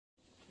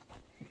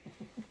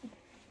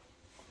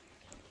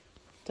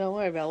Don't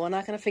worry, Belle. We're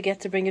not going to forget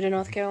to bring you to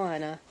North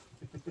Carolina.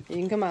 You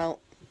can come out.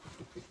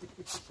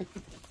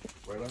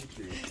 Right on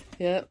cue.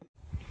 Yep.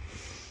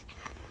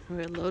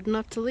 We're loading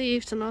up to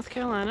leave to North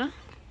Carolina.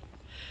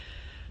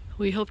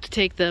 We hope to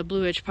take the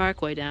Blue Ridge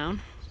Parkway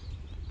down.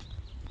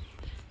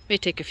 May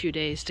take a few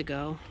days to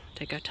go.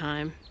 Take our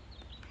time.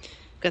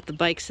 Got the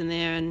bikes in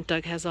there, and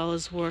Doug has all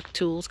his work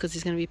tools because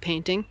he's going to be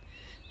painting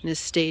and his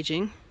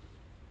staging.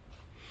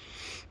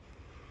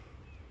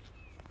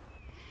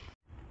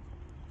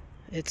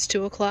 It's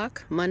 2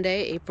 o'clock,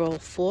 Monday, April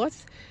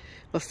 4th.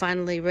 We're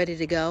finally ready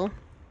to go.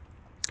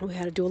 We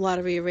had to do a lot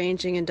of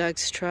rearranging in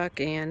Doug's truck,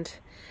 and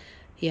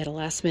he had a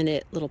last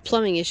minute little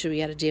plumbing issue we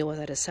had to deal with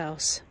at his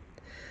house.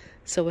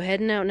 So we're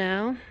heading out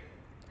now.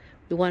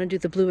 We want to do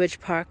the Blue Ridge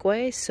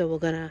Parkway, so we're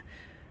going to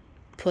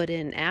put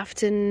in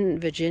Afton,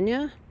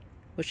 Virginia,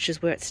 which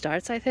is where it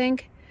starts, I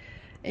think.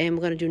 And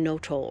we're going to do no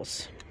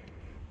tolls.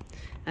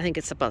 I think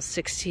it's about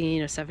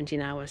 16 or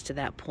 17 hours to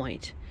that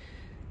point.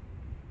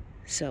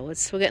 So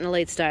we're getting a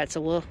late start, so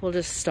we'll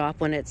just stop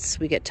when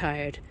we get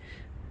tired,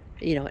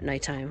 you know, at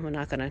nighttime. We're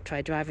not going to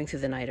try driving through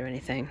the night or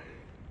anything.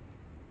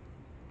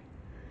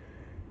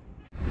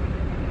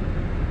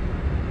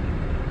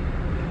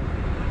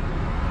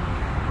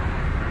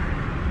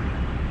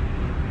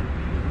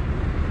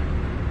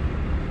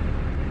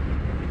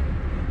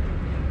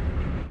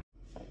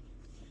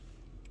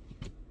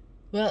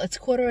 Well, it's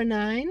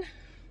 8:45,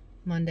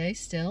 Monday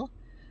still.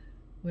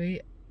 We're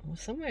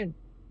somewhere in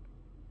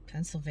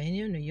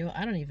Pennsylvania, New York,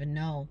 I don't even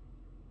know.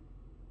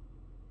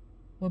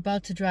 We're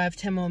about to drive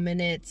 10 more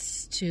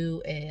minutes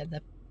to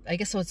I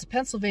guess so it's the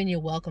Pennsylvania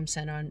Welcome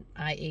Center on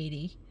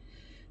I-80.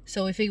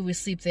 So we figure we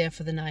sleep there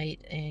for the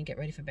night and get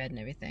ready for bed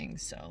and everything.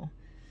 So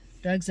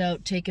Doug's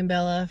out taking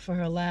Bella for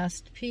her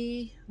last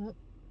pee. Oh,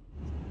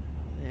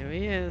 there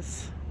he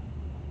is.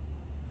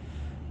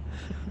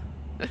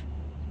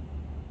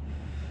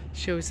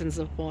 She always ends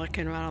up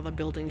walking around all the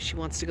buildings. She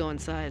wants to go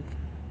inside.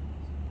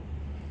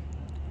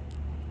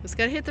 Just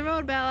gotta hit the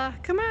road, Bella.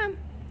 Come on.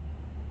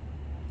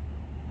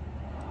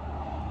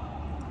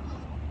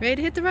 Ready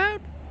to hit the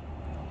road?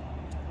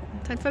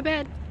 Time for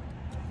bed.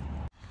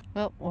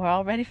 Well, we're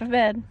all ready for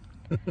bed.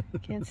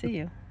 Can't see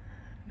you.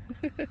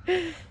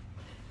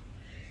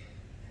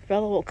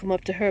 Bella won't come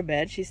up to her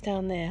bed. She's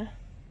down there.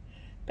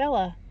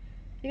 Bella,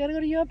 you gotta go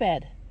to your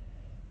bed.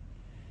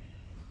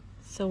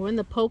 So we're in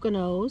the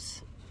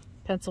Poconos,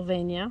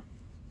 Pennsylvania.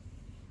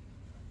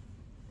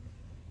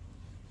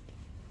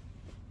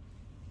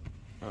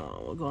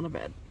 Oh, we're going to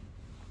bed.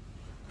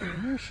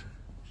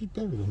 She's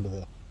buried under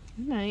there.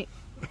 Good night.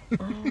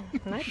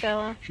 Night,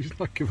 Bella. She's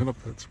not giving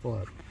up that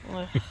spot.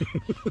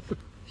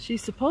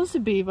 She's supposed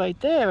to be right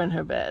there in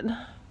her bed.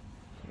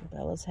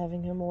 Bella's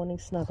having her morning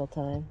snuggle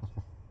time.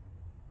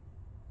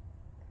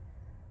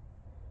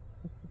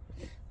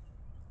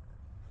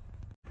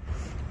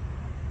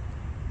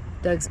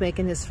 Doug's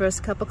making his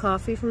first cup of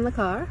coffee from the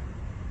car.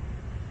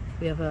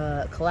 We have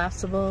a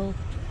collapsible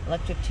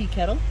electric tea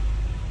kettle.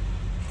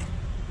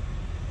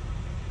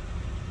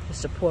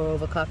 Just a pour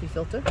over coffee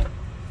filter.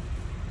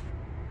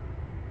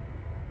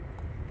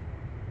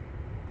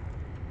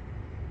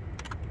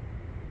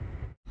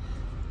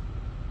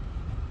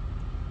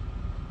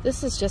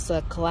 This is just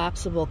a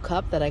collapsible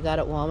cup that I got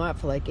at Walmart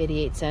for like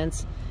 88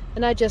 cents.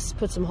 And I just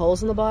put some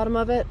holes in the bottom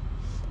of it,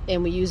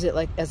 and we use it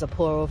like as a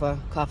pour over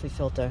coffee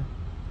filter.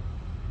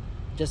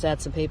 Just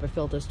add some paper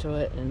filters to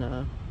it,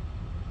 and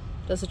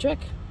does the trick.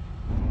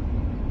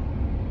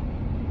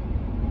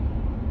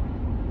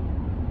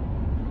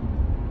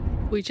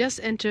 We just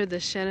entered the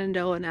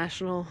Shenandoah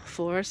National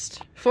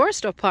Forest.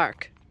 Forest or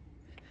park?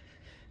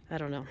 I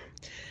don't know.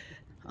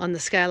 On the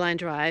Skyline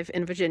Drive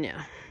in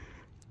Virginia.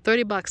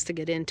 $30 to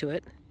get into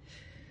it.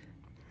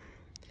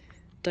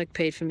 Doug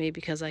paid for me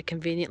because I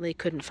conveniently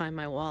couldn't find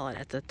my wallet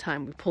at the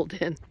time we pulled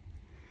in.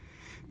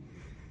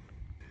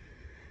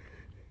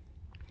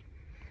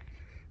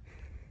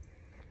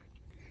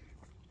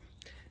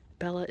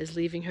 Bella is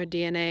leaving her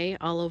DNA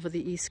all over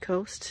the East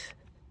Coast.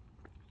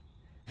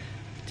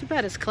 Too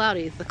bad it's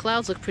cloudy. The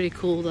clouds look pretty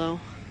cool though.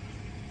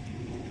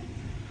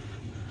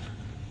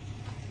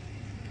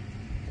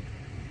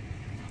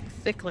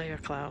 Thick layer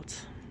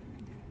clouds.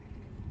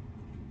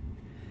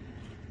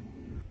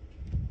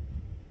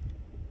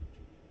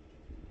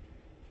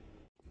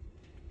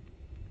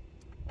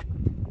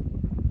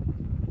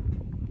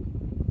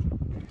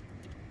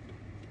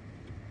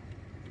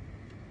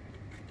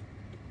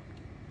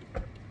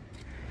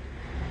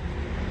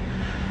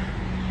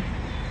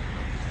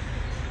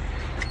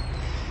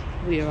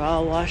 We are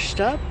all washed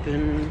up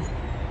and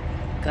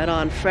got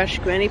on fresh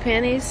granny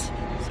panties,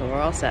 so we're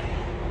all set.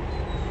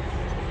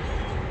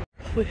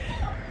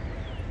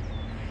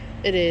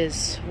 It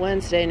is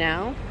Wednesday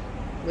now.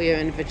 We are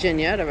in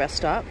Virginia at a rest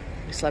stop.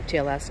 We slept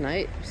here last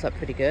night. We slept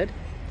pretty good.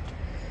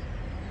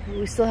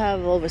 We still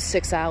have over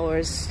 6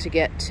 hours to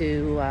get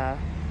to,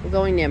 we're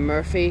going near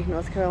Murphy,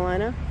 North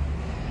Carolina.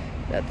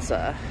 That's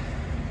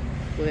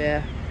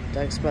where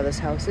Doug's brother's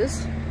house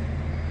is.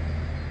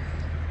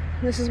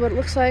 This is what it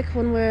looks like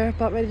when we're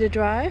about ready to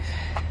drive.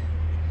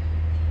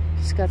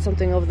 Just got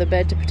something over the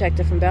bed to protect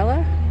her from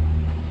Bella.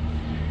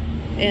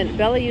 And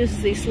Bella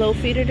uses these slow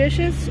feeder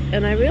dishes,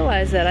 and I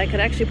realized that I could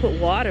actually put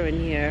water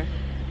in here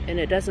and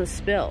it doesn't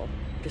spill.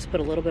 Just put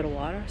a little bit of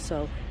water,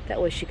 so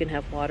that way she can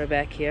have water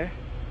back here.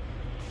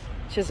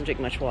 She doesn't drink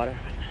much water,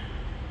 but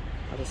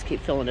I'll just keep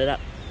filling it up.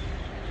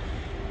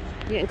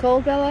 You getting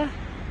cold, Bella?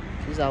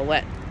 She's all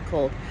wet,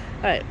 cold.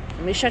 All right,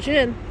 let me shut you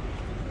in.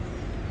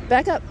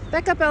 Back up,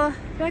 Bella,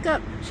 back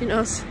up. She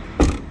knows.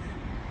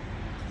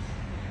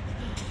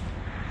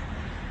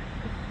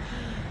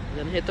 I'm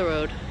gonna hit the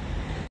road.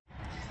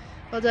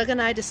 Well, Doug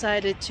and I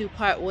decided to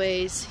part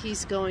ways.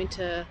 He's going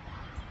to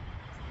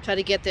try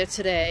to get there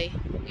today,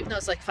 even though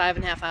it's like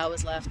 5.5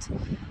 hours left.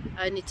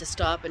 I need to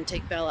stop and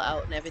take Bella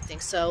out and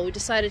everything. So we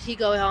decided he'd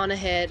go on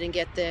ahead and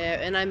get there,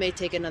 and I may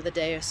take another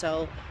day or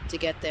so to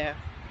get there.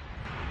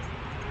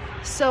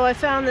 So I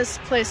found this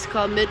place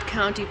called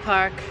Mid-County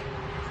Park,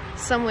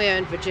 somewhere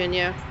in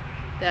Virginia,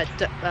 that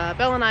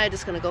Bella and I are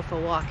just going to go for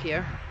a walk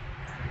here.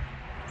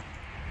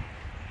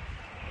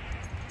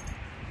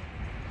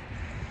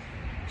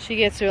 She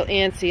gets real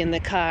antsy in the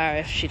car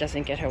if she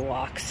doesn't get her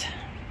walks.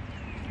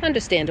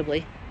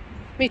 Understandably.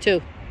 Me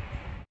too.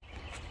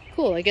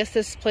 Cool, I guess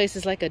this place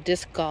is like a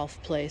disc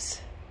golf place.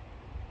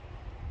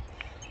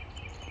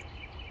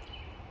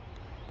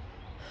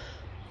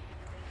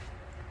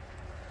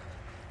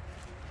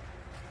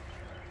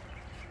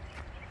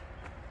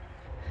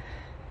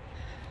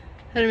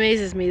 It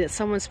amazes me that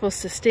someone's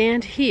supposed to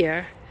stand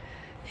here.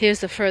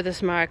 Here's the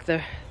furthest mark.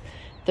 The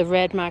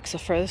red mark's the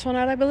furthest one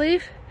out, I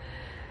believe.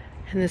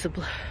 And there's a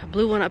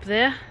blue one up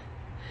there.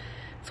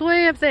 It's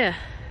way up there.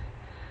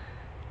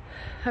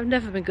 I've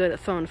never been good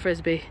at throwing a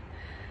frisbee.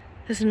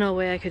 There's no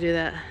way I could do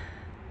that.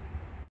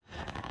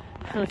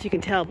 I don't know if you can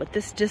tell, but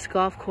this disc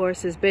golf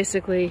course is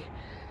basically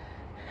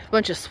a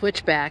bunch of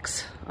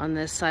switchbacks on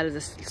this side of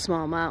this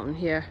small mountain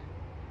here.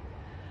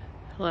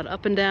 A lot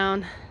up and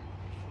down.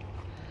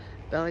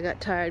 Bella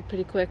got tired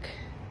pretty quick.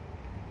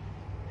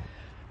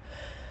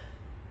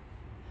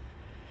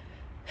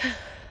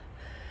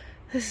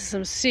 This is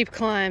some steep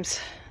climbs.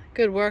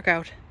 Good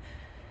workout.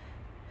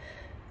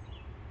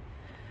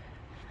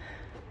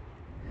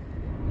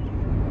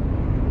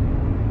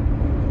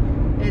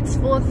 It's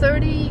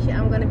 4:30.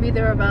 I'm going to be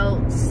there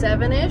about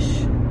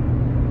 7-ish.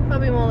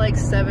 Probably more like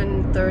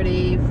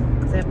 7:30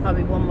 because I have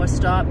probably one more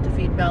stop to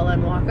feed Bella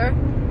and walk her.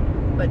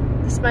 But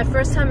this is my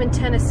first time in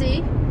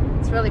Tennessee.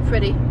 It's really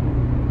pretty.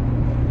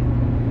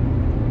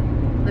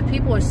 The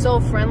people are so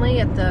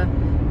friendly at the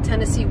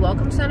Tennessee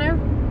Welcome Center.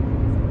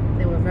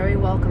 They were very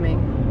welcoming.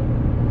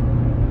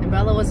 And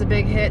Bella was a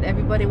big hit.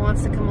 Everybody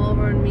wants to come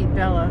over and meet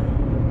Bella.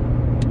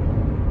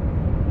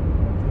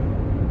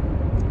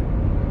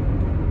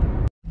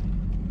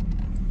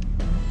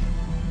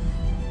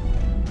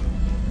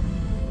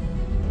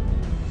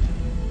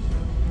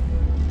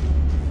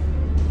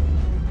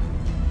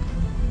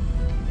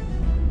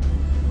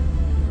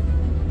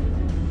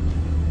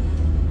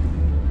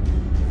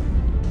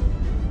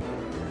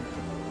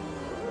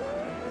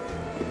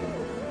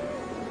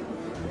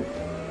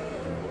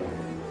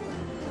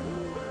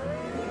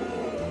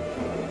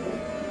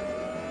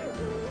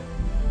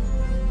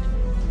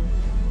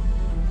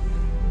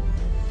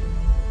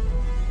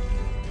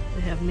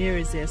 Have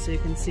mirrors there so you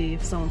can see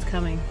if someone's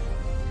coming.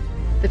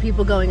 The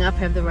people going up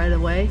have the right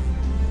of way,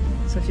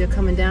 so if you're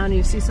coming down and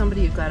you see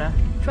somebody, you've got to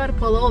try to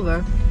pull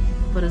over.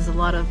 But there's a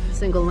lot of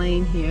single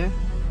lane here,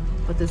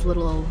 but there's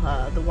little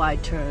the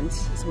wide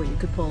turns is where you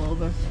could pull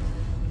over.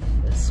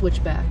 The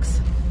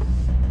switchbacks.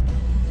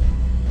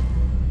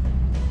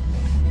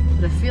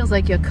 But it feels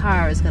like your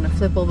car is going to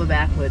flip over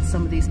backwards.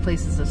 Some of these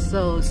places are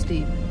so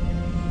steep.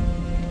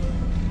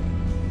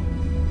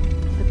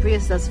 The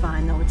Prius does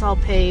fine though. It's all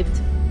paved.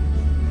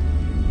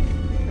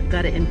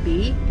 Got it in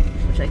B,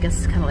 which I guess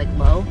is kind of like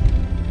low.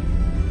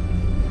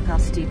 Look how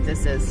steep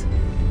this is.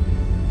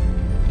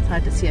 It's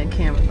hard to see on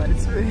camera, but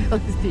it's really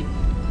steep.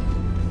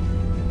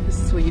 This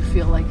is where you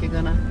feel like you're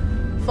gonna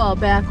fall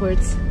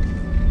backwards.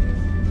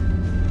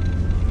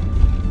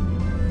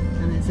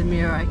 And there's a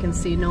mirror. I can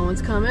see no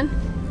one's coming.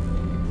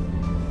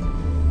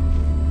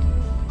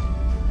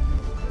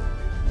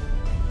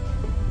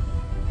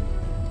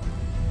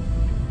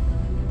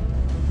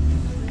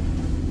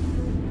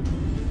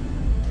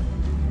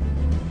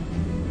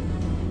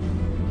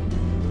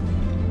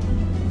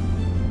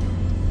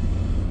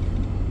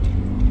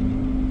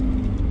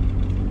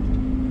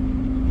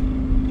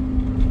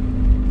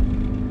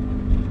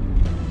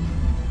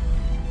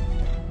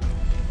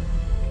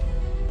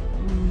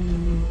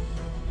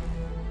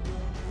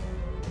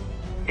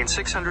 In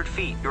 600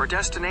 feet, your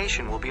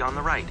destination will be on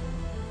the right.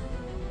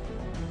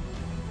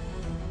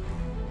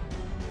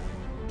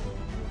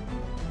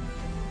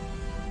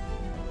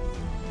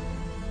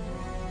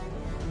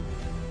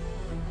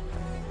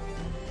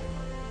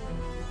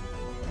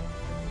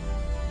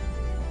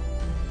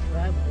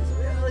 That was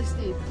really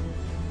steep.